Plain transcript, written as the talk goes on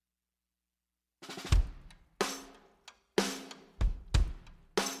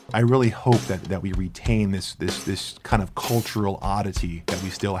I really hope that we retain this kind of cultural oddity that we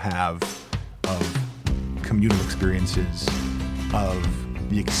still have of communal experiences, of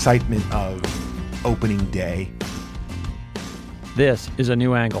the excitement of opening day. This is A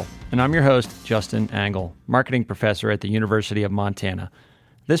New Angle, and I'm your host, Justin Angle, marketing professor at the University of Montana.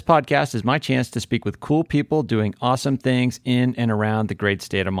 This podcast is my chance to speak with cool people doing awesome things in and around the great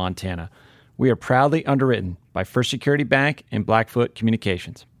state of Montana. We are proudly underwritten by First Security Bank and Blackfoot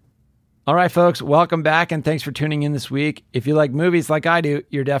Communications. All right, folks, welcome back, and thanks for tuning in this week. If you like movies like I do,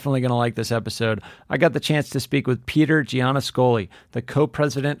 you're definitely going to like this episode. I got the chance to speak with Peter Giannascoli, the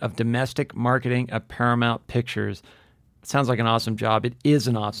co-president of domestic marketing at Paramount Pictures. It sounds like an awesome job. It is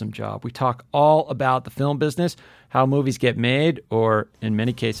an awesome job. We talk all about the film business, how movies get made, or in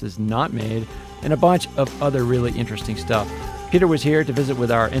many cases not made, and a bunch of other really interesting stuff. Peter was here to visit with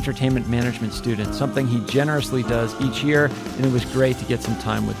our entertainment management student, something he generously does each year, and it was great to get some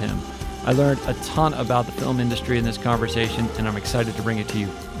time with him. I learned a ton about the film industry in this conversation, and I'm excited to bring it to you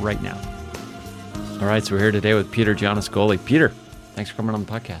right now. All right, so we're here today with Peter Giannascoli. Peter, thanks for coming on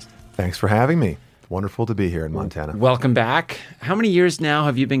the podcast. Thanks for having me. It's wonderful to be here in Montana. Welcome back. How many years now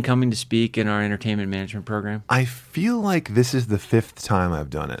have you been coming to speak in our entertainment management program? I feel like this is the 5th time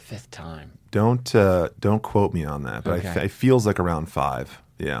I've done it. 5th time. Don't quote me on that, but Okay. it feels like around 5.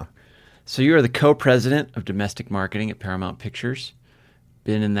 Yeah. So you are the co-president of domestic marketing at Paramount Pictures.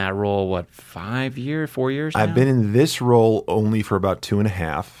 Been in that role, 4 years now? I've been in this role only for about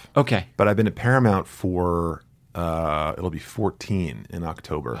 2.5. Okay. But I've been at Paramount for, it'll be 14 in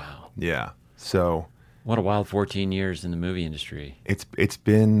October. Wow. Yeah. So What a wild 14 years in the movie industry. it's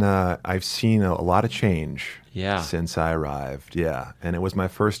been, I've seen a lot of change since I arrived. Yeah. And it was my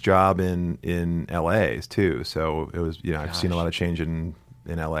first job in LA too. So it was, I've seen a lot of change in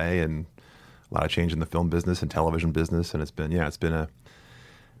LA and a lot of change in the film business and television business. And it's been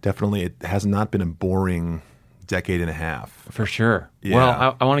definitely, it has not been a boring decade and a half. For sure. Yeah.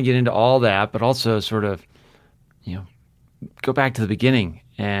 Well, I want to get into all that, but also sort of, go back to the beginning.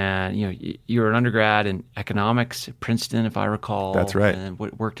 And, you were an undergrad in economics at Princeton, if I recall. That's right. And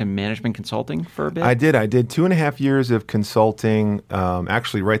worked in management consulting for a bit? I did 2.5 years of consulting,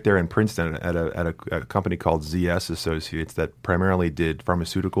 actually right there in Princeton at a company called ZS Associates that primarily did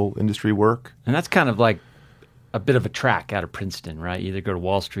pharmaceutical industry work. And that's kind of like a bit of a track out of Princeton, right? You either go to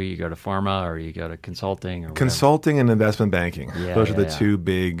Wall Street, you go to pharma, or you go to consulting, or whatever. Consulting and investment banking. Yeah, Those are the yeah. two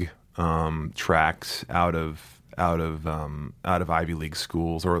big tracks out of Ivy League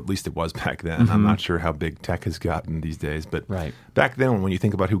schools, or at least it was back then. I'm not sure how big tech has gotten these days, but Right. back then, when you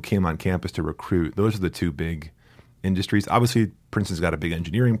think about who came on campus to recruit, those are the two big industries. Obviously, Princeton's got a big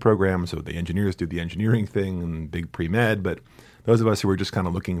engineering program, so the engineers do the engineering thing and big pre-med, but those of us who were just kind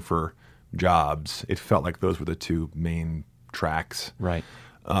of looking for jobs, it felt like those were the two main tracks. Right.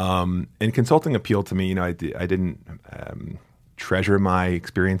 And consulting appealed to me. I didn't treasure my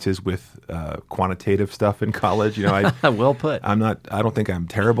experiences with quantitative stuff in college. Well put. I don't think I'm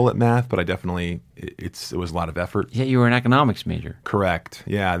terrible at math, but I definitely it was a lot of effort. Yeah, you were an economics major. Correct.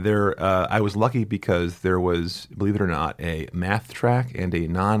 Yeah, I was lucky because there was, believe it or not, a math track and a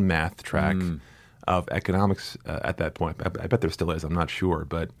non-math track of economics at that point. I bet there still is. I'm not sure,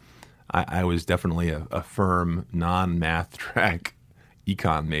 but I was definitely a firm non-math track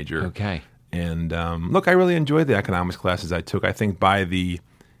econ major. Okay. And look, I really enjoyed the economics classes I took. I think by the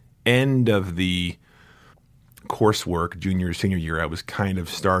end of the coursework, junior, senior year, I was kind of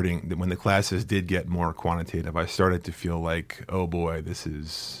starting, when the classes did get more quantitative, I started to feel like, oh boy, this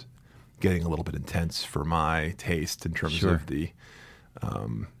is getting a little bit intense for my taste in terms Sure. of the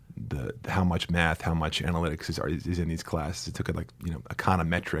how much math, how much analytics is in these classes. It took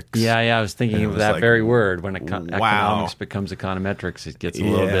econometrics. Yeah, I was thinking And it of was that like, very word. When wow. economics becomes econometrics, it gets a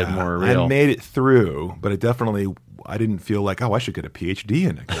little bit more real. I made it through, but I didn't feel like, I should get a PhD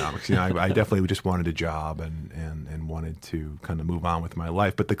in economics. I definitely just wanted a job and wanted to kind of move on with my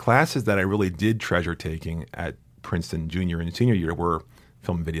life. But the classes that I really did treasure taking at Princeton junior and senior year were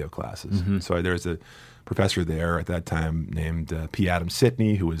film and video classes. So there's a professor there at that time named P. Adam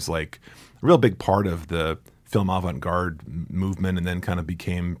Sitney, who was like a real big part of the film avant-garde movement and then kind of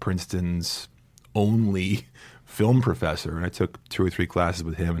became Princeton's only film professor. And I took 2 or 3 classes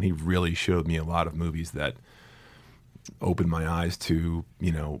with him, and he really showed me a lot of movies that opened my eyes to,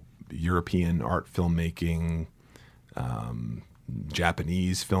 European art filmmaking,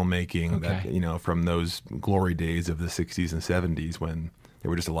 Japanese filmmaking, Okay. that, from those glory days of the 60s and 70s when there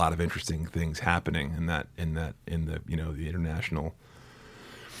were just a lot of interesting things happening in the the international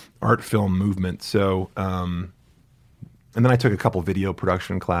art film movement. So, and then I took a couple video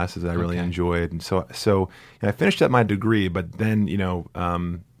production classes that I really enjoyed, and so I finished up my degree. But then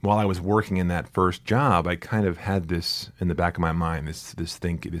while I was working in that first job, I kind of had this in the back of my mind,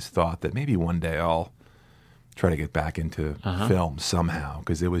 this thought that maybe one day I'll try to get back into film somehow,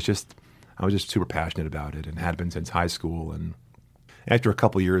 because I was just super passionate about it and had been since high school. And after a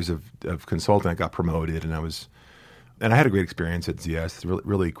couple years of consulting, I got promoted, and I had a great experience at ZS. Really,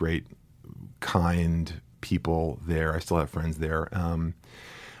 really great, kind people there. I still have friends there.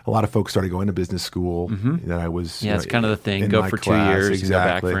 A lot of folks started going to business school that I was. Yeah, it's kind of the thing. Go for class. 2 years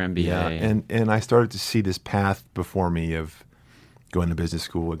Exactly. and go back for MBA. Yeah. And I started to see this path before me of going to business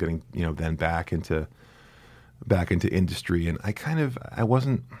school, getting then back into industry, and I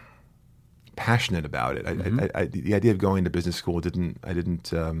wasn't passionate about it. The idea of going to business school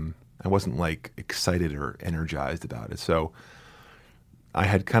I wasn't like excited or energized about it. So I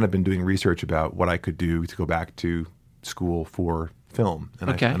had kind of been doing research about what I could do to go back to school for film, and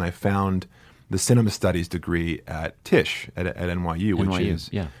I found the cinema studies degree at Tisch at NYU,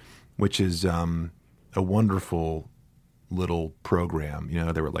 which is a wonderful little program.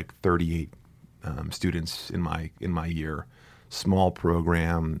 There were like 38 students in my year, small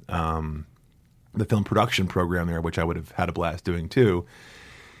program. The film production program there, which I would have had a blast doing too.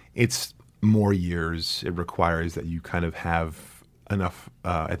 It's more years. It requires that you kind of have enough.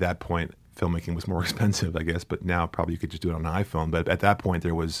 At that point, filmmaking was more expensive, I guess, but now probably you could just do it on an iPhone. But at that point,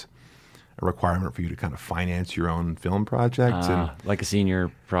 there was a requirement for you to kind of finance your own film project. Like a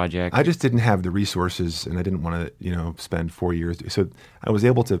senior project. I just didn't have the resources, and I didn't want to, spend 4 years. So I was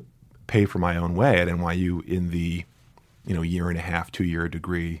able to pay for my own way at NYU in the, year and a half, 2-year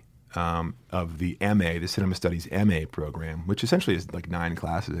degree of the MA, the Cinema Studies MA program, which essentially is like 9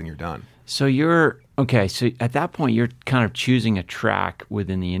 classes and you're done. So so at that point you're kind of choosing a track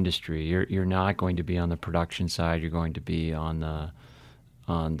within the industry. You're not going to be on the production side. You're going to be on the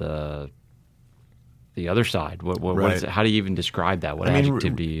other side. What is it? How do you even describe that? What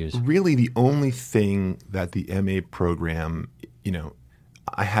adjective do you use? Really, the only thing that the MA program,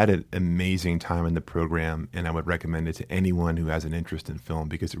 I had an amazing time in the program, and I would recommend it to anyone who has an interest in film,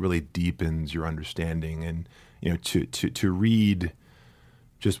 because it really deepens your understanding, and to read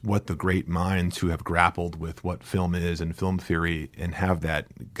just what the great minds who have grappled with what film is and film theory, and have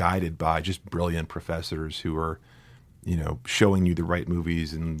that guided by just brilliant professors who are showing you the right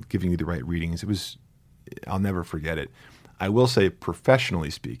movies and giving you the right readings. I'll never forget it. I will say, professionally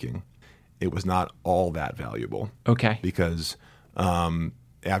speaking, it was not all that valuable. Okay. Because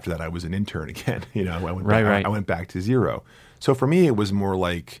after that, I was an intern again. I went back to zero. So for me, it was more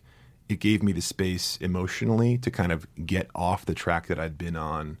like it gave me the space emotionally to kind of get off the track that I'd been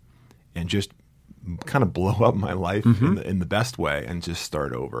on and just kind of blow up my life in the best way and just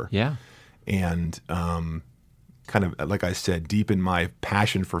start over. Yeah. And kind of, like I said, deepen my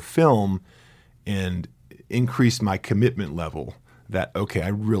passion for film and increase my commitment level that, okay, I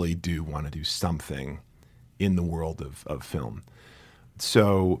really do want to do something in the world of film.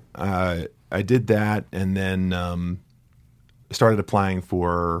 So I did that, and then started applying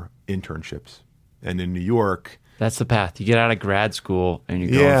for internships. And in New York... That's the path. You get out of grad school and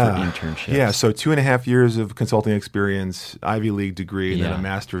you're going for internships. Yeah, so 2.5 years of consulting experience, Ivy League degree, and then a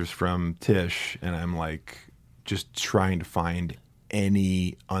master's from Tisch. And I'm like just trying to find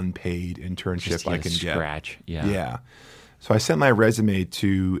any unpaid internship I can get. Scratch. Yeah. So I sent my resume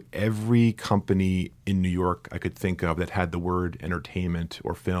to every company in New York I could think of that had the word entertainment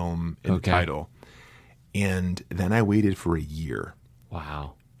or film in the title. And then I waited for a year.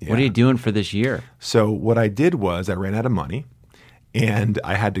 Wow. Yeah. What are you doing for this year? So what I did was I ran out of money, and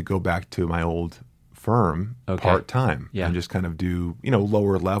I had to go back to my old firm part-time and just kind of do,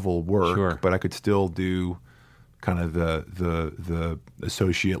 lower level work. Sure. But I could still do kind of the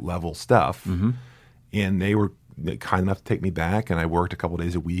associate level stuff. Mm-hmm. And they were kind enough to take me back, and I worked a couple of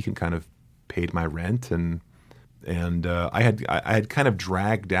days a week and kind of paid my rent, and I had kind of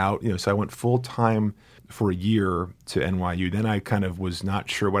dragged out, so I went full time for a year to NYU. Then I kind of was not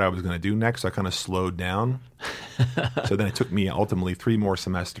sure what I was going to do next, so I kind of slowed down. So then it took me ultimately 3 more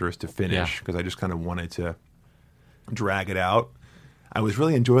semesters to finish, because I just kind of wanted to drag it out. I was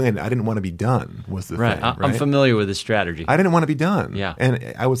really enjoying it. I didn't want to be done, was the thing. Right? I'm familiar with this strategy. I didn't want to be done. Yeah.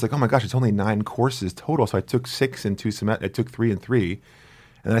 And I was like, oh my gosh, it's only 9 courses total. So I took 6 in 2 semesters. I took 3 and 3. And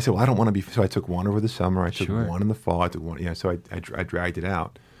then I said, well, I don't want to be. So I took 1 over the summer. I took 1 in the fall. I took 1. Yeah. So I dragged it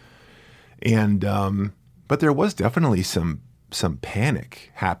out. And but there was definitely some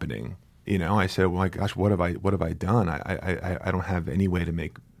panic happening. I said, well, my gosh, what have I done? I don't have any way to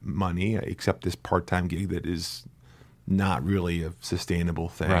make money except this part-time gig that is not really a sustainable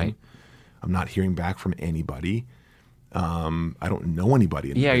thing. Right. I'm not hearing back from anybody. I don't know anybody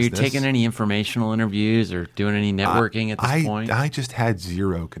in the Yeah, are you business. taking any informational interviews or doing any networking at this point? I just had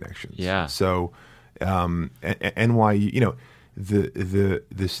zero connections. Yeah. So NYU,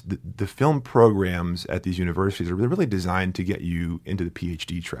 the film programs at these universities are really designed to get you into the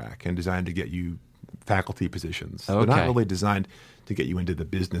PhD track and designed to get you faculty positions. Okay. They're not really designed to get you into the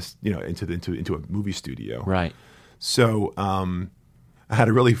business, into a movie studio. Right. So I had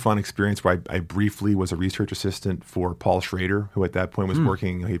a really fun experience where I briefly was a research assistant for Paul Schrader, who at that point was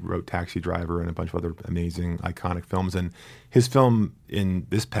working. He wrote Taxi Driver and a bunch of other amazing, iconic films. And his film in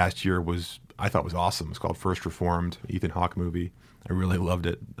this past year I thought was awesome. It's called First Reformed, Ethan Hawke movie. I really loved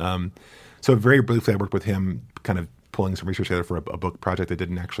it. So very briefly, I worked with him, kind of pulling some research together for a book project that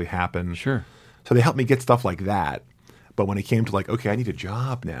didn't actually happen. Sure. So they helped me get stuff like that. But when it came to okay, I need a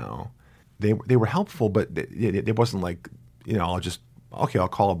job now, they were helpful, but it wasn't like, I'll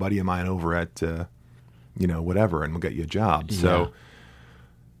call a buddy of mine over at, whatever, and we'll get you a job. Yeah. So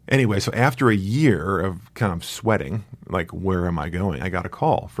anyway, so after a year of kind of sweating, where am I going? I got a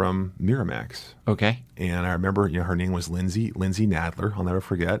call from Miramax. Okay. And I remember, her name was Lindsay Nadler. I'll never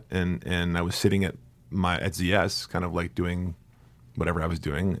forget. And I was sitting at ZS, kind of doing whatever I was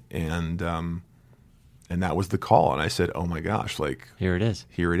doing. And that was the call. And I said, oh my gosh, here it is.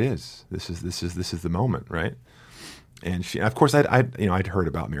 Here it is. This is the moment, right? And of course, I'd heard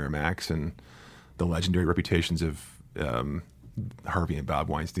about Miramax and the legendary reputations of Harvey and Bob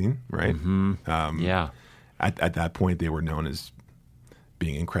Weinstein, right? Mm-hmm. Yeah. At that point, they were known as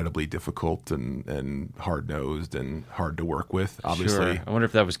being incredibly difficult and hard-nosed and hard to work with. Obviously, sure. I wonder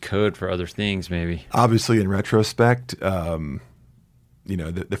if that was code for other things, maybe. Obviously, in retrospect,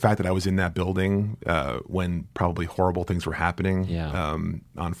 the fact that I was in that building when probably horrible things were happening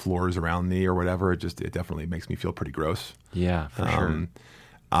on floors around me or whatever, it definitely makes me feel pretty gross. Yeah, for sure.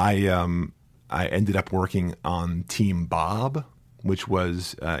 I ended up working on Team Bob, which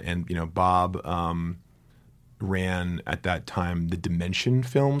was Bob ran at that time the Dimension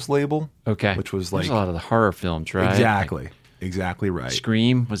Films label. Okay, which was there's a lot of the horror films, right? Exactly right.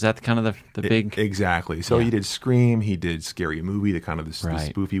 Scream, was that kind of the big? Exactly. So he did Scream, he did Scary Movie, the kind of the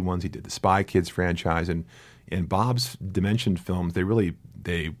spoofy ones. He did the Spy Kids franchise, and Bob's Dimension films. They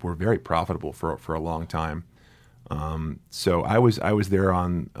were very profitable for a long time. So I was there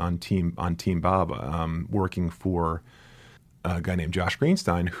on Team Bob, working for a guy named Josh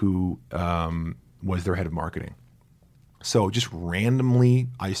Greenstein, who was their head of marketing. So just randomly,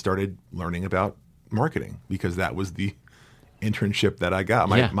 I started learning about marketing because that was the internship that I got.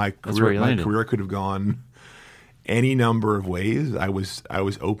 My career could have gone any number of ways. I was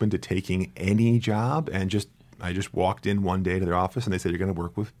open to taking any job, and I just walked in one day to their office, and they said, "You're going to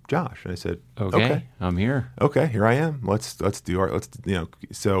work with Josh." And I said, "Okay, I'm here. Okay, here I am. Let's do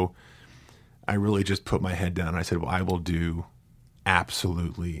So I really just put my head down, and I said, "Well, I will do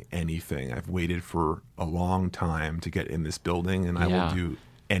absolutely anything. I've waited for a long time to get in this building, and I will do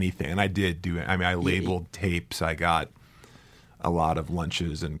anything." And I did do it. I mean, I labeled tapes. I got a lot of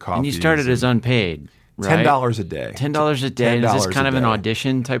lunches and coffees. And you started as unpaid, right? $10 a day. $10 a day. Is this kind of an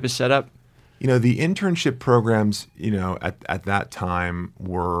audition type of setup? The internship programs, at that time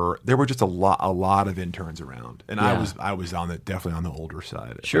there were just a lot of interns around, and I was definitely on the older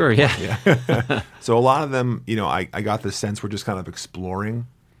side. Sure, yeah. So a lot of them, I got the sense were just kind of exploring,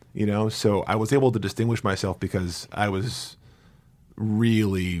 So I was able to distinguish myself because I was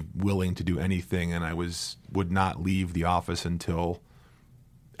really willing to do anything, and I would not leave the office until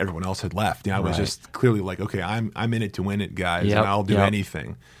everyone else had left. I was just clearly like, okay, I'm in it to win it, guys, and I'll do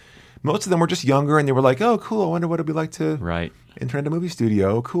anything. Most of them were just younger, and they were like, "Oh, cool! I wonder what it'd be like to intern at a movie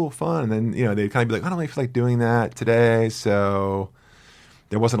studio. Cool, fun." And then they'd kind of be like, "I don't really feel like doing that today." So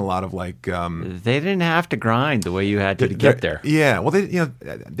there wasn't a lot of They didn't have to grind the way you had to get there. Yeah, well,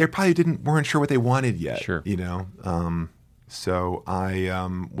 they probably weren't sure what they wanted yet. Sure, so I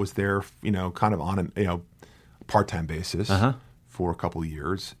was there, kind of on a part-time basis for a couple of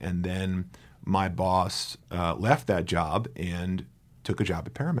years, and then my boss left that job and took a job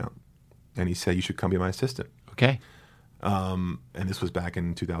at Paramount. And he said, "You should come be my assistant." Okay. And this was back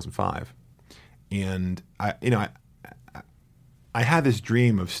in 2005. And I had this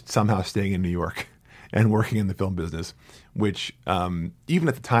dream of somehow staying in New York and working in the film business, which even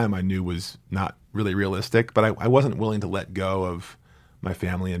at the time I knew was not really realistic. But I wasn't willing to let go of my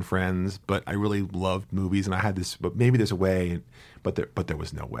family and friends. But I really loved movies, and I had this. But maybe there's a way, but there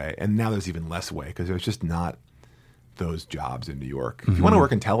was no way. And now there's even less way because there's just not those jobs in New York. If you want to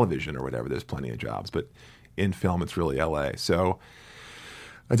work in television or whatever, there's plenty of jobs, but in film, it's really LA. So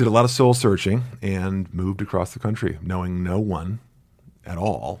I did a lot of soul searching and moved across the country, knowing no one at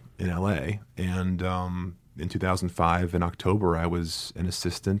all in LA. And in 2005 in October, I was an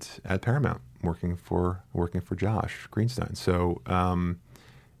assistant at Paramount working for Josh Greenstein. So,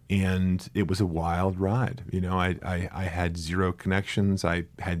 and it was a wild ride. You know, I had zero connections. I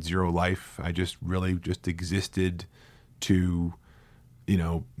had zero life. I just really just existed to, you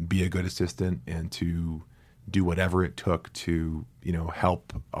know, be a good assistant and to do whatever it took to, you know,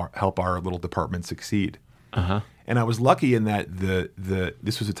 help our little department succeed. Uh-huh. And I was lucky in that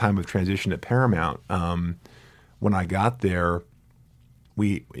this was a time of transition at Paramount. When I got there,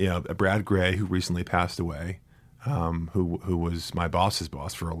 Brad Gray, who recently passed away, who was my boss's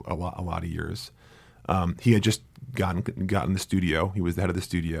boss for a lot of years, he had just gotten the studio. He was the head of the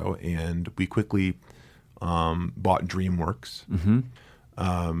studio, and we quickly bought DreamWorks,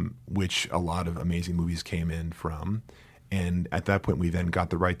 which a lot of amazing movies came in from. And at that point, we then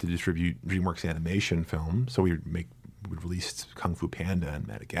got the right to distribute DreamWorks animation films. So we released Kung Fu Panda and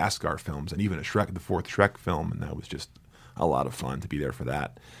Madagascar films, and even the fourth Shrek film, and that was just a lot of fun to be there for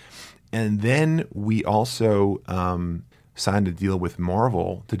that. And then we also signed a deal with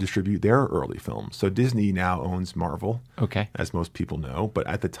Marvel to distribute their early films. So Disney now owns Marvel, as most people know. But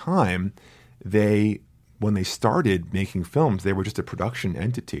at the time, when they started making films, they were just a production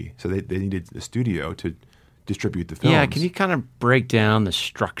entity. So they needed a studio to distribute the films. Yeah, can you kind of break down the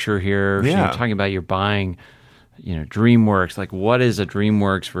structure here? Yeah. So you're talking about you're buying, you know, DreamWorks. Like, what is a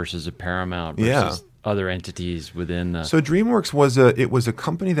DreamWorks versus a Paramount versus other entities within the... So DreamWorks was a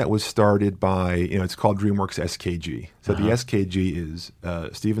company that was started by, you know, it's called DreamWorks SKG. So the SKG is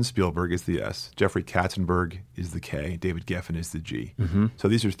Steven Spielberg is the S, Jeffrey Katzenberg is the K, David Geffen is the G. So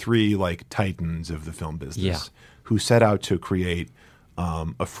these are three like titans of the film business who set out to create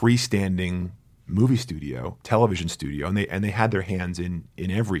a freestanding movie studio, television studio, and they had their hands in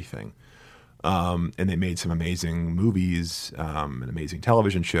everything. And they made some amazing movies and amazing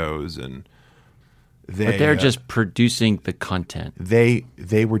television shows, and but they're just producing the content. They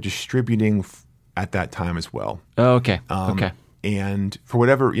were distributing at that time as well. Oh, okay. Okay. And for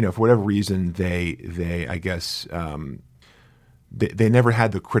whatever reason, they I guess they never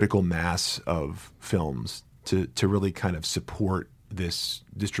had the critical mass of films to really kind of support this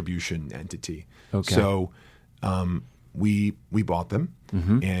distribution entity. Okay. So we bought them,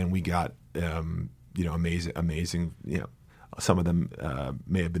 and we got amazing. You know, some of them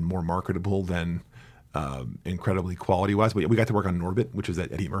may have been more marketable than incredibly quality-wise. But we got to work on Norbit, which is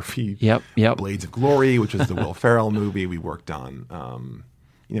that Eddie Murphy. Yep. Blades of Glory, which is the Will Ferrell movie. We worked on.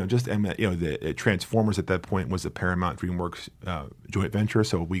 The Transformers at that point was a Paramount DreamWorks joint venture.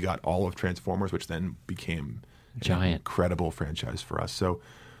 So we got all of Transformers, which then became an incredible franchise for us. So,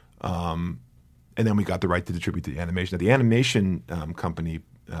 and then we got the right to distribute the animation. Now, the animation company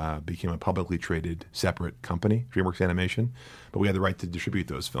became a publicly traded separate company, DreamWorks Animation, but we had the right to distribute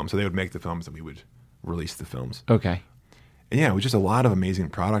those films. So they would make the films and we would release the films. Okay. And yeah, it was just a lot of amazing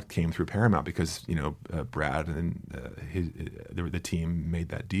product came through Paramount because, you know, Brad and the team made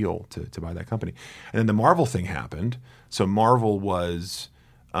that deal to buy that company. And then the Marvel thing happened. So Marvel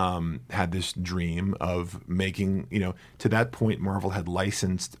had this dream of making, you know, to that point, Marvel had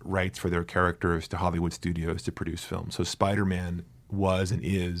licensed rights for their characters to Hollywood studios to produce films. So Spider-Man was and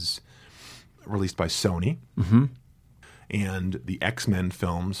is released by Sony. And the X-Men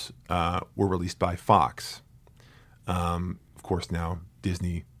films were released by Fox. Of course, now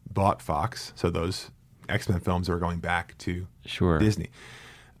Disney bought Fox, so those X-Men films are going back to Disney.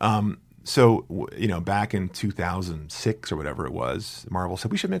 So, you know, back in 2006 or whatever it was, Marvel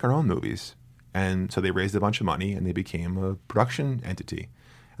said, we should make our own movies. And so they raised a bunch of money and they became a production entity.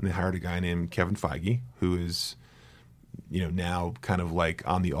 And they hired a guy named Kevin Feige, who is, you know, now kind of like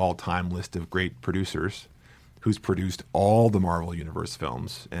on the all-time list of great producers, who's produced all the Marvel Universe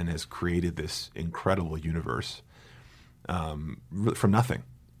films and has created this incredible universe from nothing,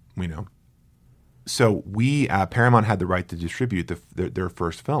 you know. So we, Paramount had the right to distribute their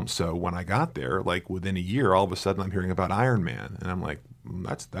first film. So when I got there, like within a year, all of a sudden I'm hearing about Iron Man, and I'm like,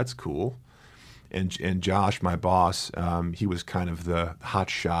 that's cool. And Josh, my boss, he was kind of the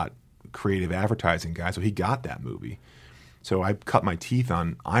hotshot creative advertising guy, so he got that movie. So I cut my teeth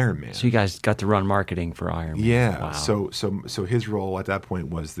on Iron Man. So you guys got to run marketing for Iron Man. Yeah. Wow. So his role at that point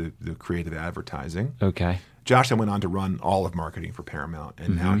was the creative advertising. Okay. Josh then went on to run all of marketing for Paramount,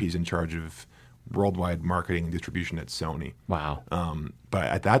 and now he's in charge of worldwide marketing and distribution at Sony. Wow. But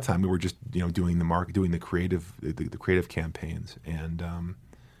at that time, we were just doing the creative campaigns, and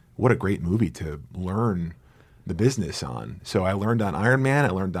what a great movie to learn the business on. So I learned on Iron Man. I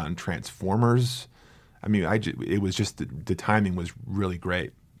learned on Transformers. I mean, it was just the timing was really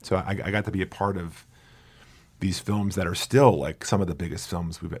great. So I got to be a part of these films that are still like some of the biggest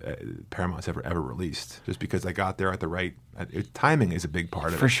films Paramount's ever released, just because I got there at the right timing is a big part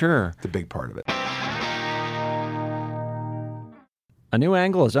of it. For sure. It's a big part of it. A New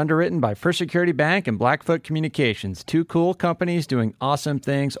Angle is underwritten by First Security Bank and Blackfoot Communications, two cool companies doing awesome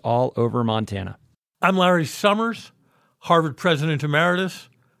things all over Montana. I'm Larry Summers, Harvard President Emeritus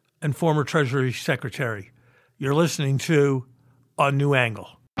and former Treasury Secretary. You're listening to A New Angle.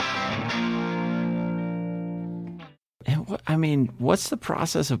 And what's the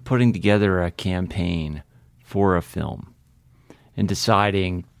process of putting together a campaign for a film and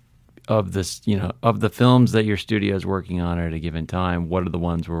deciding of the films that your studio is working on at a given time? What are the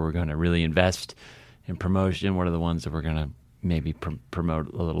ones where we're going to really invest in promotion? What are the ones that we're going to maybe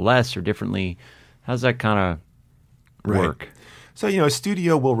promote a little less or differently? How's that kind of work? So, a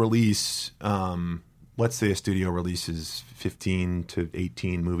studio will release, let's say a studio releases 15 to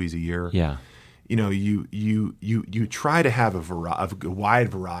 18 movies a year. Yeah. You try to have a wide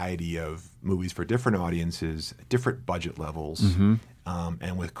variety of movies for different audiences, different budget levels,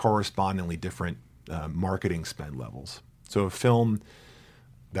 and with correspondingly different marketing spend levels. So a film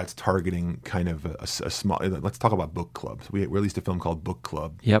that's targeting kind of a small, let's talk about book clubs. We released a film called Book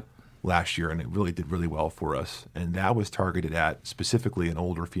Club last year, and it really did really well for us. And that was targeted at specifically an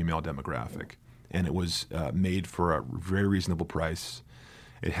older female demographic. And it was made for a very reasonable price.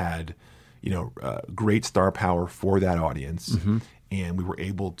 It had great star power for that audience, and we were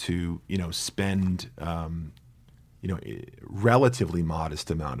able to, spend, relatively modest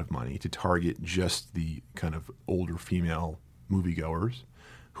amount of money to target just the kind of older female moviegoers,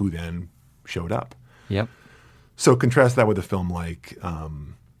 who then showed up. Yep. So contrast that with a film like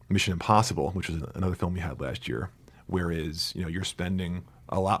Mission Impossible, which was another film we had last year, whereas you're spending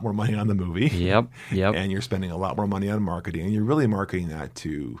a lot more money on the movie. Yep. And you're spending a lot more money on marketing, and you're really marketing that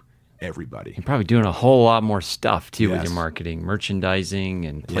to everybody. You're probably doing a whole lot more stuff too with your marketing, merchandising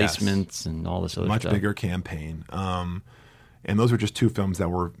and placements and all this other stuff. Much bigger campaign. And those were just two films that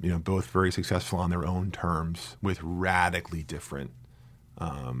were, both very successful on their own terms with radically different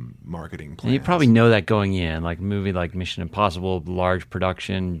marketing plans. And you probably know that going in, like a movie like Mission Impossible, large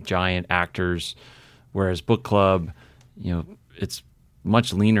production, giant actors, whereas Book Club, it's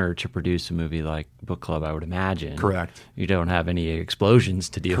much leaner to produce a movie like Book Club, I would imagine. Correct. You don't have any explosions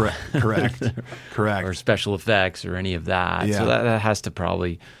to deal with. Correct. Or special effects or any of that. Yeah. So that has to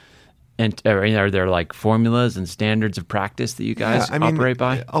probably... And are there like formulas and standards of practice that you guys operate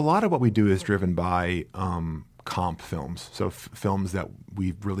by? A lot of what we do is driven by comp films. So films that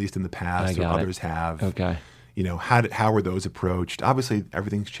we've released in the past or others have. Okay. How are those approached? Obviously,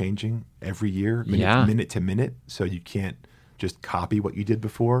 everything's changing every year, minute to minute. So you can't just copy what you did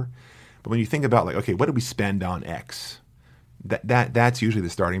before. But when you think about like, okay, what did we spend on X? That's usually the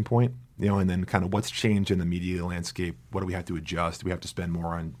starting point, and then kind of what's changed in the media landscape. What do we have to adjust? Do we have to spend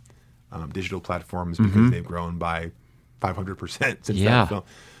more on digital platforms because they've grown by 500% since that film?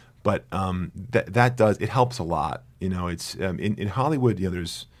 But that does, it helps a lot. It's in Hollywood,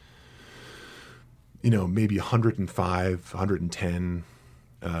 there's maybe 105, 110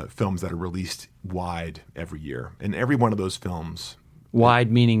 films that are released wide every year, and every one of those films,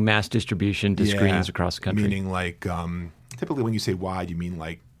 wide meaning mass distribution to screens across the country. Meaning like typically when you say wide, you mean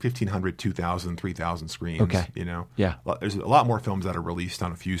like 1,500, 2,000, 3,000 screens. Okay. Yeah. There's a lot more films that are released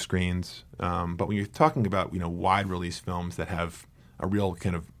on a few screens, but when you're talking about wide release films that have a real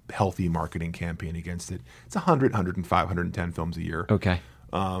kind of healthy marketing campaign against it, it's 100, 105, 110 films a year. Okay.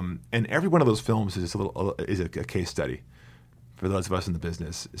 And every one of those films is a case study for those of us in the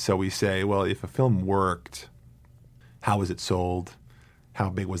business. So we say, well, if a film worked, how was it sold?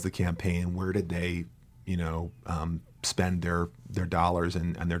 How big was the campaign? Where did they, spend their dollars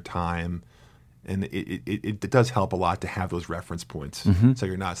and their time? And it does help a lot to have those reference points. So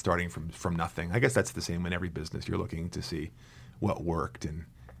you're not starting from nothing. I guess that's the same in every business. You're looking to see what worked and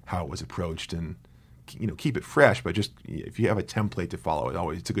how it was approached, and keep it fresh. But just if you have a template to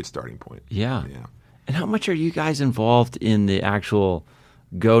follow, it's a good starting point. Yeah. And how much are you guys involved in the actual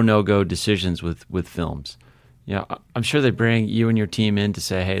go, no-go decisions with films? I'm sure they bring you and your team in to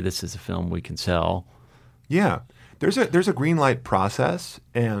say, hey, this is a film we can sell. Yeah. There's a green light process,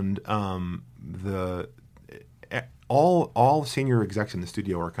 and all senior execs in the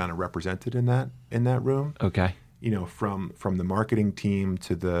studio are kind of represented in that room. Okay. From the marketing team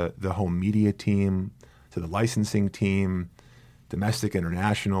to the home media team to the licensing team, domestic,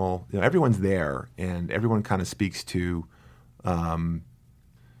 international, everyone's there, and everyone kind of speaks to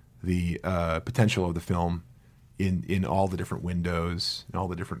the potential of the film in all the different windows, in all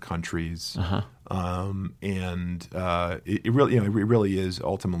the different countries. And it really is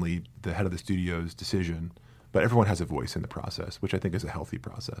ultimately the head of the studio's decision But everyone has a voice in the process, which I think is a healthy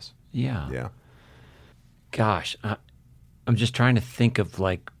process. Yeah. Yeah. Gosh, I'm just trying to think of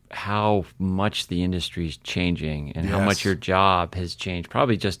like how much the industry is changing and how Yes. much your job has changed.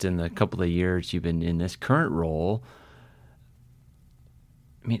 Probably just in the couple of years you've been in this current role.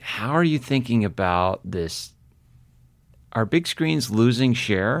 I mean, how are you thinking about this? Are big screens losing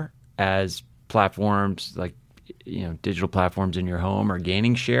share as platforms like, digital platforms in your home are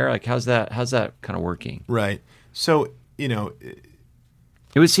gaining share? Like, how's that kind of working? Right. So, It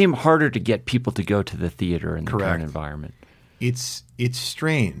would seem harder to get people to go to the theater in the Correct. current environment. it's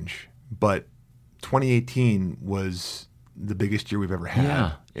strange, but 2018 was the biggest year we've ever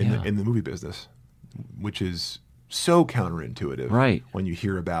had in the movie business, which is so counterintuitive. Right. When you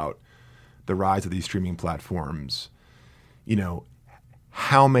hear about the rise of these streaming platforms,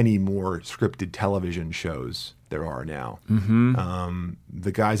 how many more scripted television shows there are now. Mm-hmm.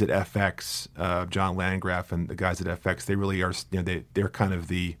 The guys at FX, John Landgraf and the guys at FX, they really are. They're kind of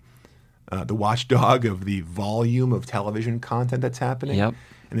the watchdog of the volume of television content that's happening. Yep.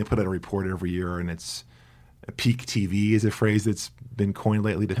 And they put out a report every year, and it's peak TV is a phrase that's been coined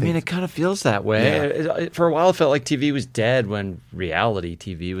lately. I mean, it kind of feels that way. For a while, it felt like TV was dead when reality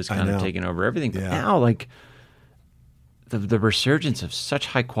TV was kind of taking over everything. But now, like, the resurgence of such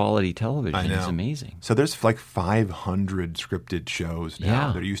high-quality television is amazing. So there's like 500 scripted shows now.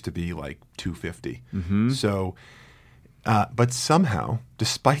 Yeah. There used to be like 250. Mm-hmm. So, but somehow,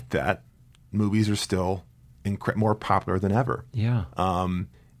 despite that, movies are still more popular than ever. Yeah.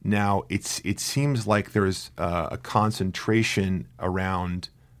 Now, it seems like there's a concentration around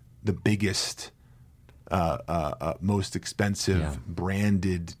the biggest, most expensive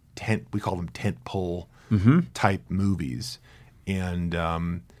branded we call them tentpole type movies, and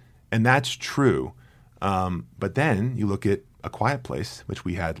that's true. But then you look at A Quiet Place, which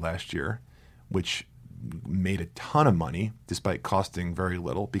we had last year, which made a ton of money despite costing very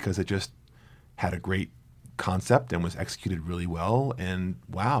little because it just had a great concept and was executed really well. And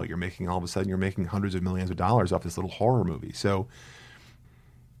wow, all of a sudden you're making hundreds of millions of dollars off this little horror movie. So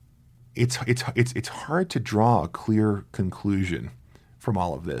it's hard to draw a clear conclusion from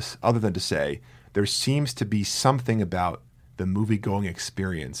all of this, other than to say there seems to be something about the movie-going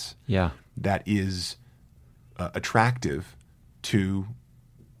experience that is attractive to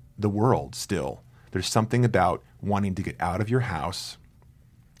the world still. There's something about wanting to get out of your house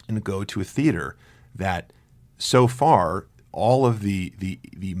and go to a theater that so far all of the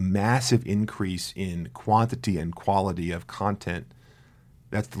massive increase in quantity and quality of content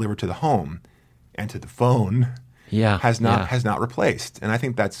that's delivered to the home and to the phone has not replaced. And I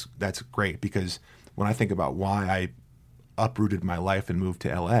think that's great, because when I think about why I uprooted my life and moved to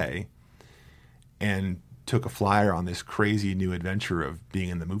LA and took a flyer on this crazy new adventure of being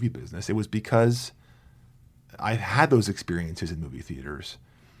in the movie business, it was because I had those experiences in movie theaters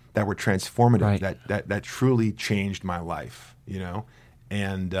that were transformative, that truly changed my life,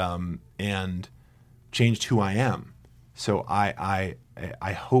 and changed who I am. So I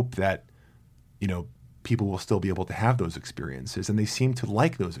hope that, people will still be able to have those experiences, and they seem to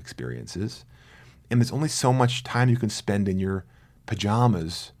like those experiences. And there's only so much time you can spend in your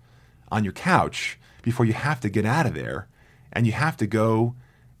pajamas on your couch before you have to get out of there, and you have to go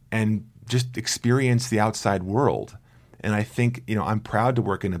and just experience the outside world. And I think, I'm proud to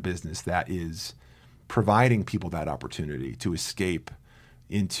work in a business that is providing people that opportunity to escape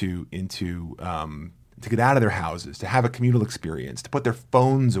to get out of their houses, to have a communal experience, to put their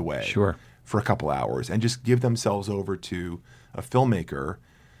phones away for a couple hours and just give themselves over to a filmmaker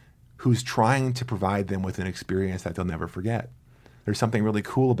who's trying to provide them with an experience that they'll never forget. There's something really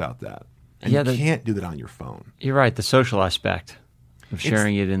cool about that. And you can't do that on your phone. You're right. The social aspect of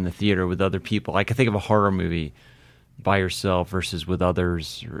sharing it in the theater with other people. I can think of a horror movie by yourself versus with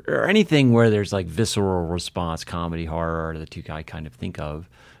others, or anything where there's like visceral response, comedy, horror, are the two I kind of think of.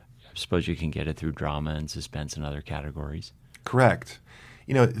 I suppose you can get it through drama and suspense and other categories. Correct.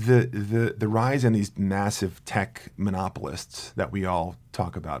 The rise in these massive tech monopolists that we all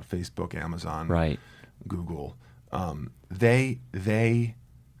talk about, Facebook, Amazon, Google, they'd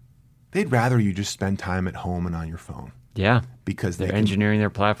rather you just spend time at home and on your phone. Yeah, because they're engineering their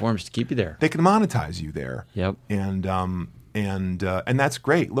platforms to keep you there. They can monetize you there. Yep, and that's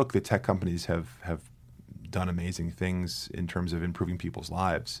great. Look, the tech companies have done amazing things in terms of improving people's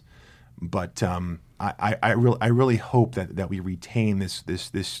lives, but I really hope that we retain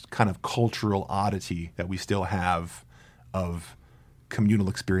this kind of cultural oddity that we still have of communal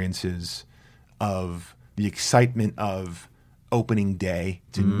experiences, of the excitement of opening day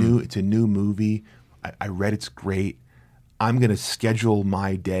to new movie. I read it's great. I'm going to schedule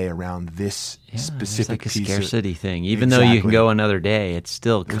my day around this specific it's like a piece scarcity thing. Even though you can go another day, it's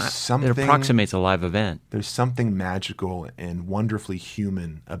still it approximates a live event. There's something magical and wonderfully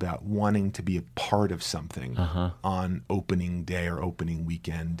human about wanting to be a part of something on opening day or opening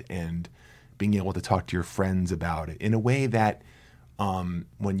weekend and being able to talk to your friends about it in a way that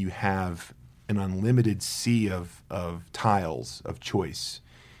when you have an unlimited sea of tiles of choice,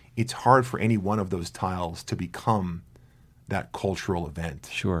 it's hard for any one of those tiles to become that cultural event.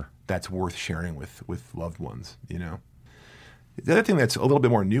 Sure. That's worth sharing with loved ones, you know. The other thing that's a little bit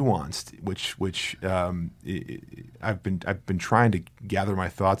more nuanced, which I've been trying to gather my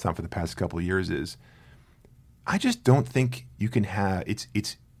thoughts on for the past couple of years, is I just don't think you can have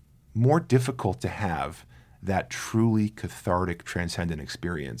it's more difficult to have that truly cathartic, transcendent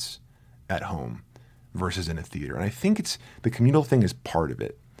experience at home versus in a theater. And I think it's the communal thing is part of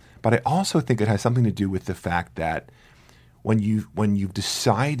it, but I also think it has something to do with the fact that when you've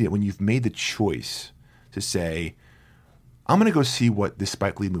decided, when you've made the choice to say, I'm going to go see what this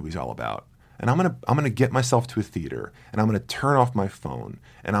Spike Lee movie is all about, and I'm going to get myself to a theater, and I'm going to turn off my phone,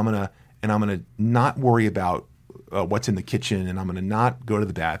 and I'm going to not worry about what's in the kitchen, and I'm going to not go to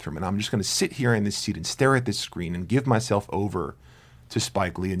the bathroom, and I'm just going to sit here in this seat and stare at this screen and give myself over to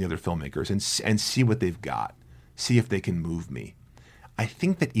Spike Lee and the other filmmakers and see what they've got, see if they can move me. I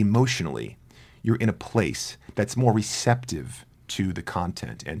think that emotionally, you're in a place that's more receptive to the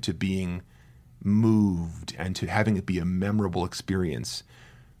content and to being moved and to having it be a memorable experience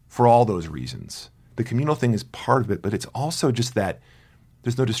for all those reasons. The communal thing is part of it, but it's also just that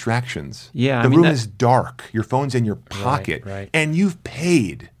there's no distractions. Yeah, the room is dark. Your phone's in your pocket, right. And you've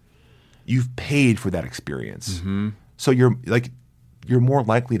paid for that experience. Mm-hmm. So you're more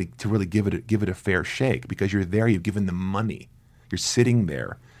likely to really give it a fair shake because you're there. You've given them money. You're sitting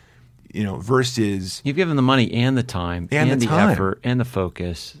there. You know, versus you've given the money and the time and the effort and the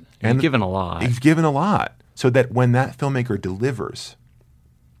focus. You've given a lot. You've given a lot, so that when that filmmaker delivers,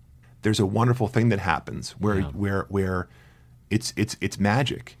 there's a wonderful thing that happens where it's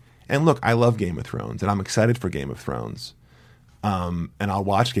magic. And look, I love Game of Thrones, and I'm excited for Game of Thrones, and I'll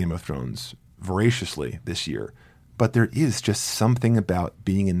watch Game of Thrones voraciously this year. But there is just something about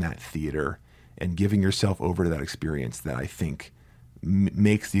being in that theater and giving yourself over to that experience that I think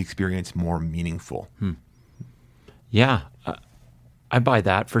makes the experience more meaningful. Yeah, I buy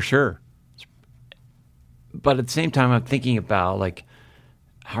that for sure. But at the same time, I'm thinking about, like,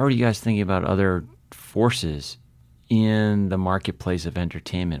 how are you guys thinking about other forces in the marketplace of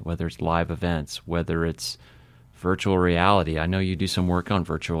entertainment, whether it's live events, whether it's virtual reality? I know you do some work on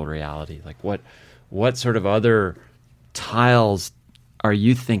virtual reality. Like, what sort of other tiles are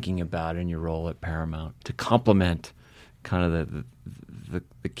you thinking about in your role at Paramount to complement kind of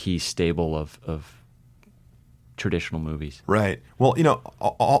the key stable of traditional movies? Right. Well, you know,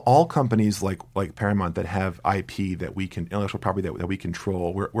 all companies like Paramount that have IP that we can, intellectual property that we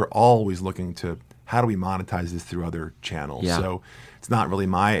control, we're always looking to how do we monetize this through other channels. Yeah. So it's not really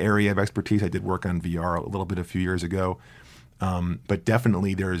my area of expertise. I did work on VR a little bit a few years ago, but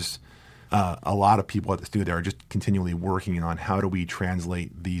definitely there's a lot of people at the studio that are just continually working on how do we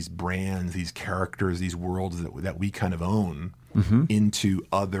translate these brands, these characters, these worlds that we kind of own into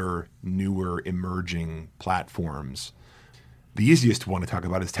other newer emerging platforms. The easiest one to talk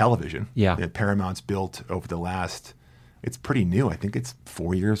about is television. Yeah. That Paramount's built over the last, it's pretty new. I think it's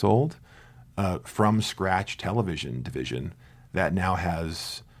 4 years old, from scratch television division that now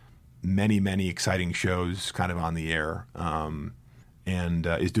has many, many exciting shows kind of on the air. And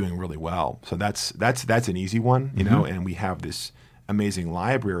is doing really well. So that's an easy one, you know. And we have this amazing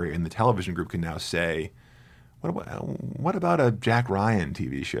library, and the television group can now say, "What about a Jack Ryan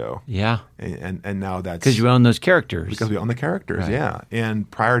TV show?" Yeah, and now that's because you own those characters. Because we own the characters, right. Yeah. And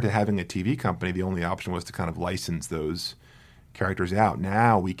prior to having a TV company, the only option was to kind of license those characters out.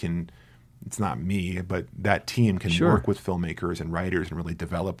 Now we can. It's not me, but that team can work with filmmakers and writers and really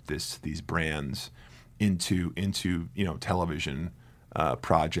develop these brands into television.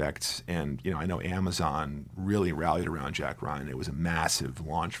 Projects. And you know, I know Amazon really rallied around Jack Ryan. It was a massive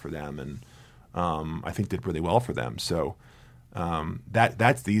launch for them, and I think did really well for them. So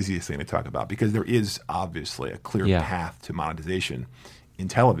that's the easiest thing to talk about because there is obviously a clear path to monetization in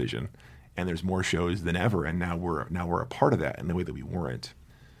television, and there's more shows than ever. And now we're a part of that in the way that we weren't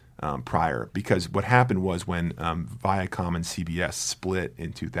prior. Because what happened was when Viacom and CBS split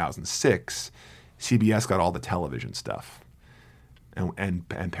in 2006, CBS got all the television stuff. And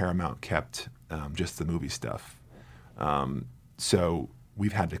Paramount kept just the movie stuff. So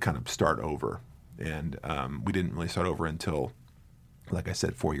we've had to kind of start over. And we didn't really start over until like I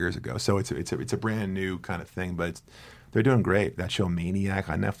said, 4 years ago. So it's a brand new kind of thing, but they're doing great. That show Maniac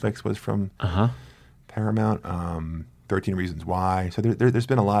on Netflix was from Paramount. 13 Reasons Why. So there's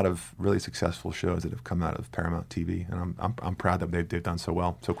been a lot of really successful shows that have come out of Paramount TV, and I'm proud that they've done so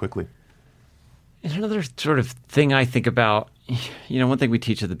well so quickly. And another sort of thing I think about, one thing we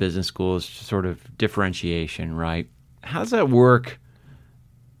teach at the business school is sort of differentiation, right? How does that work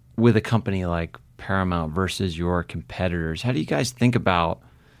with a company like Paramount versus your competitors? How do you guys think about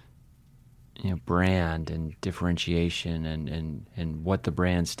brand and differentiation and what the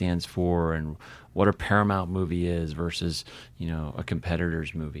brand stands for and what a Paramount movie is versus a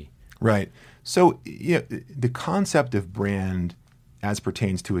competitor's movie? Right. So the concept of brand as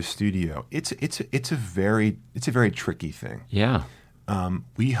pertains to a studio, it's a very tricky thing. Yeah.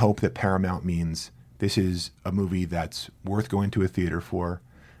 We hope that Paramount means this is a movie that's worth going to a theater for,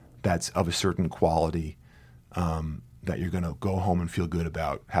 that's of a certain quality, that you're going to go home and feel good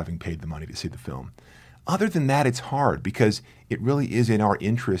about having paid the money to see the film. Other than that, it's hard because it really is in our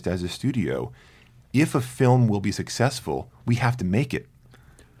interest as a studio. If a film will be successful, we have to make it,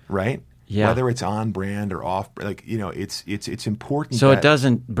 right? Yeah. Whether it's on brand or off, it's important. So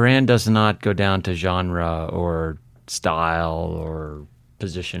brand does not go down to genre or style or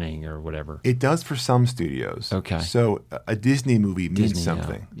positioning or whatever. It does for some studios. Okay. So a Disney movie means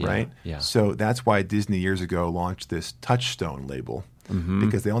something, right? Yeah. So that's why Disney years ago launched this Touchstone label,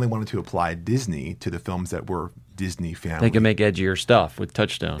 because they only wanted to apply Disney to the films that were Disney family. They can make edgier stuff with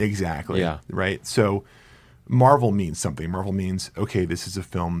Touchstone. Exactly. Yeah. Right. So Marvel means something. Marvel means, okay, this is a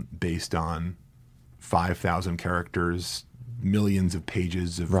film based on 5,000 characters, millions of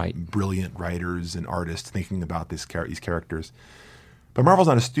pages of brilliant writers and artists thinking about these characters. But Marvel's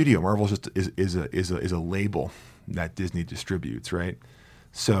not a studio. Marvel just is a label that Disney distributes, right?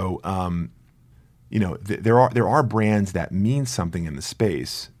 So, there are brands that mean something in the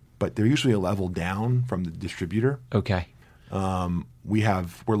space, but they're usually a level down from the distributor. Okay.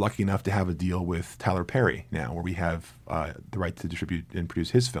 We're lucky enough to have a deal with Tyler Perry now, where we have the right to distribute and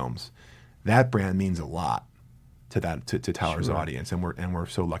produce his films. That brand means a lot to Tyler's audience, and we're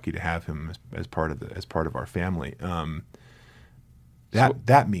so lucky to have him as part of our family.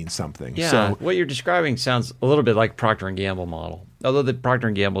 That means something. Yeah, so, what you're describing sounds a little bit like Procter & Gamble model. Although the Procter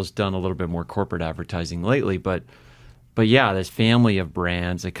 & Gamble's done a little bit more corporate advertising lately, but yeah, this family of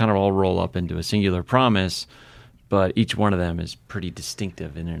brands, they kind of all roll up into a singular promise, but each one of them is pretty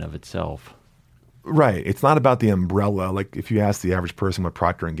distinctive in and of itself. Right. It's not about the umbrella. Like if you ask the average person what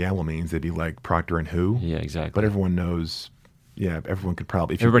Procter & Gamble means, they'd be like Procter and who? Yeah, exactly. But everyone knows. Yeah, everyone could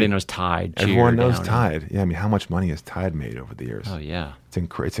probably. Everybody knows Tide. Everyone knows Tide. Yeah, I mean, how much money has Tide made over the years? Oh, yeah.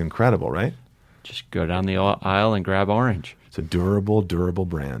 It's incredible, right? Just go down the aisle and grab Orange. It's a durable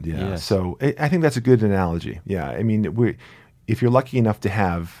brand. Yeah. Yes. So I think that's a good analogy. Yeah. I mean, if you're lucky enough to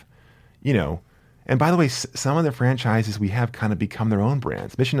have, and by the way, some of the franchises we have kind of become their own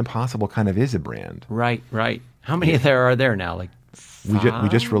brands. Mission Impossible kind of is a brand. Right. How many are there now? Like 5? We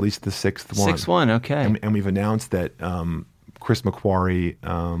just released the sixth one. Sixth one, okay. And we've announced that Chris McQuarrie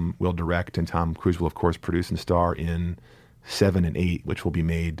will direct, and Tom Cruise will, of course, produce and star in 7 and 8, which will be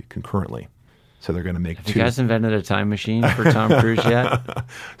made concurrently. So they're going to make Have 2. You guys invented a time machine for Tom Cruise yet?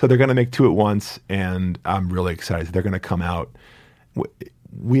 So they're going to make 2 at once, and I'm really excited. They're going to come out.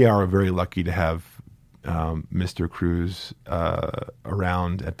 We are very lucky to have Mr. Cruise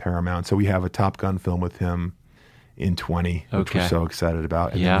around at Paramount. So we have a Top Gun film with him in 20, which we're so excited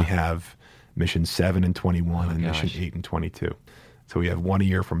about. And then we have Mission 7 and 21 and Mission 8 and 22. So we have 1 a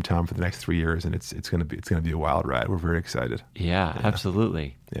year from Tom for the next 3 years, and it's going to be a wild ride. We're very excited. Yeah,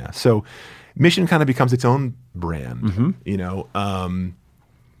 absolutely. Yeah. So Mission kind of becomes its own brand.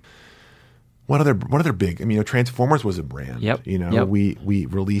 What other big? I mean, Transformers was a brand. Yep. We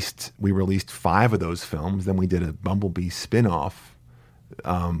released 5 of those films. Then we did a Bumblebee spin-off,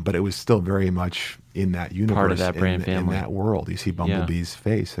 but it was still very much in that universe, part of that brand family, in that world. You see Bumblebee's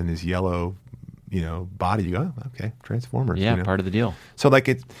face and his yellow, body. You go, oh, okay, Transformers. Yeah, part of the deal. So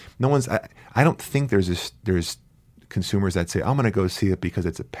I don't think there's consumers that say I'm going to go see it because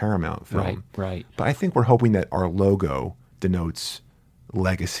it's a Paramount film. Right. But I think we're hoping that our logo denotes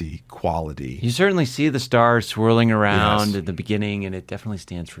legacy, quality. You certainly see the stars swirling around at the beginning, and it definitely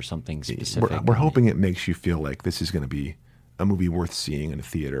stands for something specific. We're hoping it makes you feel like this is going to be a movie worth seeing in a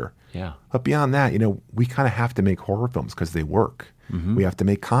theater. Yeah. But beyond that, we kind of have to make horror films because they work. Mm-hmm. We have to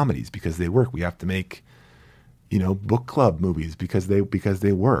make comedies because they work. We have to make, book club movies because they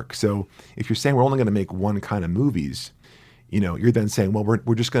work. So if you're saying we're only going to make one kind of movies, you're then saying, well,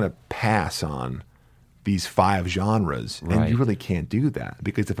 we're just going to pass on these 5 genres, and you really can't do that,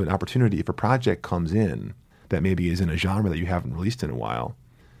 because if a project comes in that maybe is in a genre that you haven't released in a while,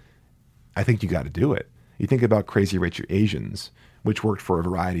 I think you got to do it. You think about Crazy Rich Asians, which worked for a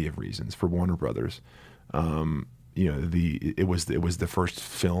variety of reasons for Warner Brothers. It was the first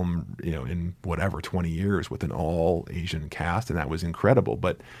film, in whatever 20 years with an all Asian cast, and that was incredible.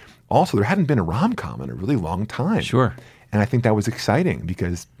 But also, there hadn't been a rom-com in a really long time. Sure. And I think that was exciting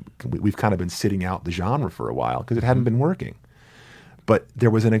because we've kind of been sitting out the genre for a while because it hadn't been working. But there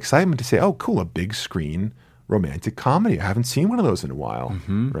was an excitement to say, oh, cool, a big screen romantic comedy. I haven't seen one of those in a while,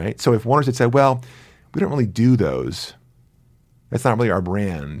 right? So if Warner's had said, well, we don't really do those, that's not really our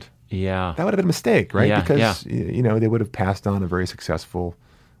brand. Yeah. That would have been a mistake, right? Yeah, because, they would have passed on a very successful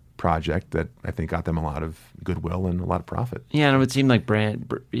project that I think got them a lot of goodwill and a lot of profit. Yeah, and it would seem like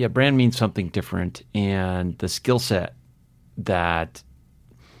brand means something different, and the skill set that,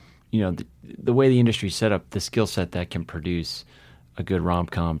 the way the industry's set up, the skill set that can produce a good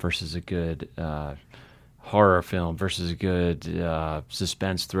rom-com versus a good horror film versus a good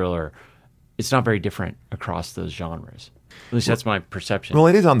suspense thriller, it's not very different across those genres. At least that's my perception. Well,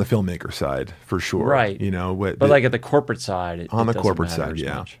 it is on the filmmaker side for sure, right? But like at the corporate side, on the corporate side,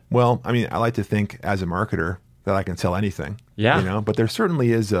 yeah. Much. Well, I mean, I like to think as a marketer that I can sell anything. Yeah. But there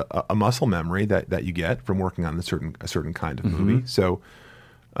certainly is a muscle memory that you get from working on a certain kind of movie. So,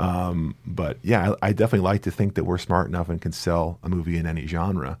 but yeah, I definitely like to think that we're smart enough and can sell a movie in any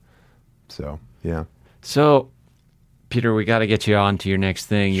genre. So, yeah. So, Peter, we got to get you on to your next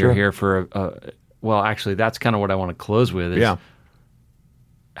thing. Sure. You're here for well, actually, that's kind of what I want to close with. Is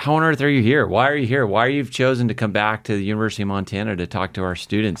how on earth are you here? Why are you here? Why you've chosen to come back to the University of Montana to talk to our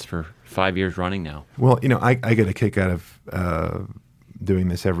students for 5 years running now? Well, I get a kick out of doing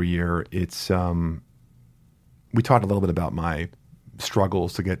this every year. It's we talked a little bit about my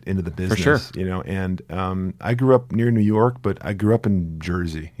struggles to get into the business, for sure. And I grew up near New York, but I grew up in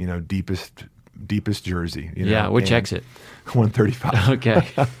Jersey, deepest Jersey. Which exit? 135. Okay.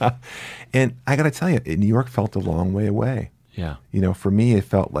 And I got to tell you, New York felt a long way away. Yeah. For me, it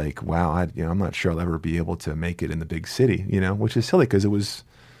felt like, wow, I'm not sure I'll ever be able to make it in the big city, which is silly because it was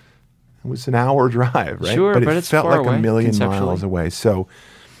an hour drive, right? Sure, but it it's felt far like away, a million conceptually. miles away. So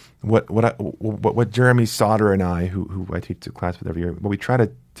what Jeremy Sauter and I, who I teach a class with every year, what we try to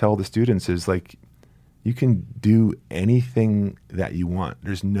tell the students is like, you can do anything that you want.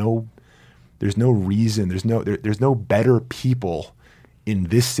 There's no reason. There's no better people in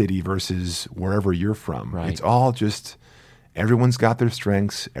this city versus wherever you're from. Right. It's all just everyone's got their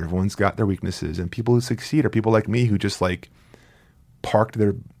strengths, everyone's got their weaknesses, and people who succeed are people like me who just like parked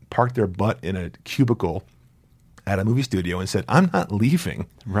their butt in a cubicle at a movie studio and said, I'm not leaving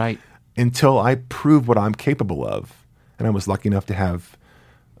until I prove what I'm capable of. And I was lucky enough to have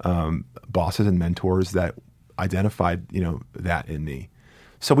bosses and mentors that identified, that in me.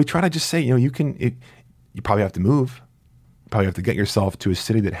 So we try to just say, you probably have to move. You probably have to get yourself to a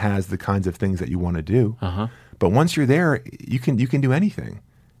city that has the kinds of things that you want to do. Uh-huh. But once you're there, you can do anything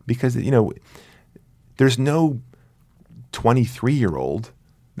because, there's no 23-year-old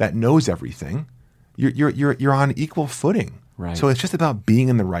that knows everything. You're on equal footing. Right. So it's just about being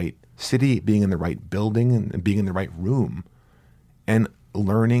in the right city, being in the right building, and being in the right room, and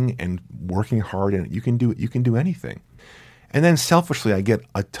learning and working hard. And you can do anything. And then selfishly, I get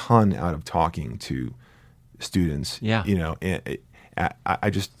a ton out of talking to students. Yeah. I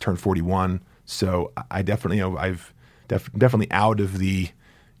just turned 41, so I definitely, I've definitely out of the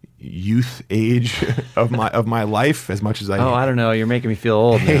youth age of my life as much as I. I don't know. You're making me feel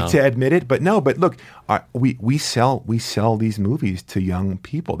old hate now. to admit it, but look, we sell these movies to young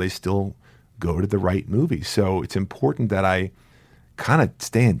people. They still go to the right movies, so it's important that I kind of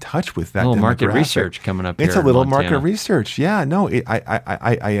stay in touch with that. A little market demographic. Research coming up. It's here a little in Montana. market research. Yeah, no,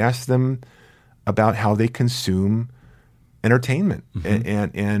 I asked them about how they consume entertainment,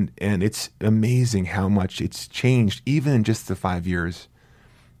 and it's amazing how much it's changed even in just the 5 years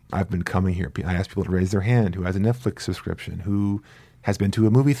I've been coming here. I asked people to raise their hand who has a Netflix subscription, who has been to a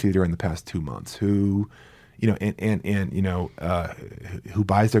movie theater in the past 2 months, who, who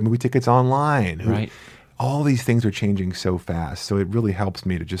buys their movie tickets online. Right. All these things are changing so fast. So it really helps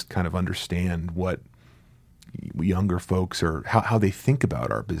me to just kind of understand what younger folks are, how they think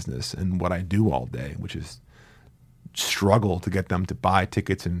about our business and what I do all day, which is struggle to get them to buy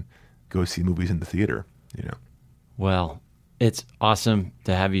tickets and go see movies in the theater, Well, it's awesome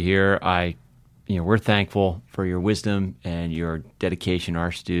to have you here. We're thankful for your wisdom and your dedication to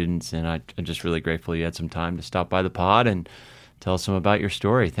our students, and I'm just really grateful you had some time to stop by the pod and tell us some about your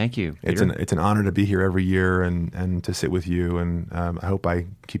story. Thank you, Peter. It's an honor to be here every year and to sit with you, and I hope I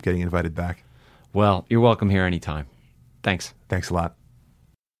keep getting invited back. Well, you're welcome here anytime. Thanks. Thanks a lot.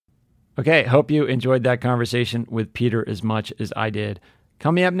 Okay, hope you enjoyed that conversation with Peter as much as I did.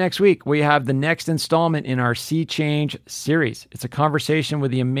 Coming up next week, we have the next installment in our Sea Change series. It's a conversation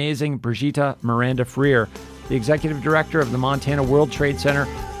with the amazing Brigitte Miranda Freer, the Executive Director of the Montana World Trade Center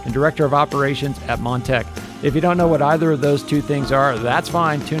and Director of Operations at Montech. If you don't know what either of those two things are, that's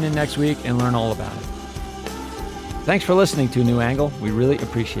fine. Tune in next week and learn all about it. Thanks for listening to A New Angle. We really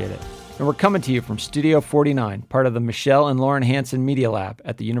appreciate it. And we're coming to you from Studio 49, part of the Michelle and Lauren Hansen Media Lab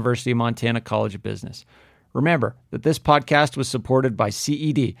at the University of Montana College of Business. Remember that this podcast was supported by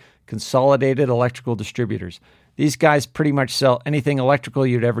CED, Consolidated Electrical Distributors. These guys pretty much sell anything electrical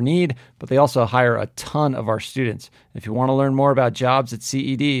you'd ever need, but they also hire a ton of our students. If you want to learn more about jobs at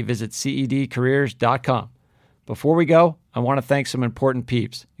CED, visit cedcareers.com. Before we go, I want to thank some important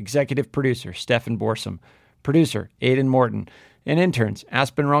peeps. Executive producer, Stefan Borsum. Producer, Aidan Morton. And interns,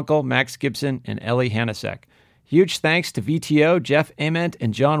 Aspen Runkle, Max Gibson, and Ellie Hanasek. Huge thanks to VTO, Jeff Ament,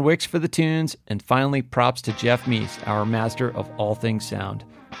 and John Wicks for the tunes. And finally, props to Jeff Meese, our master of all things sound.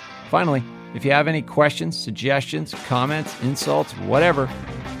 Finally, if you have any questions, suggestions, comments, insults, whatever,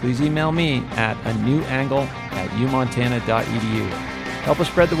 please email me at anewangle@umontana.edu. Help us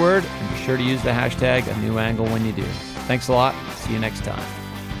spread the word, and be sure to use the hashtag #anewangle when you do. Thanks a lot. See you next time.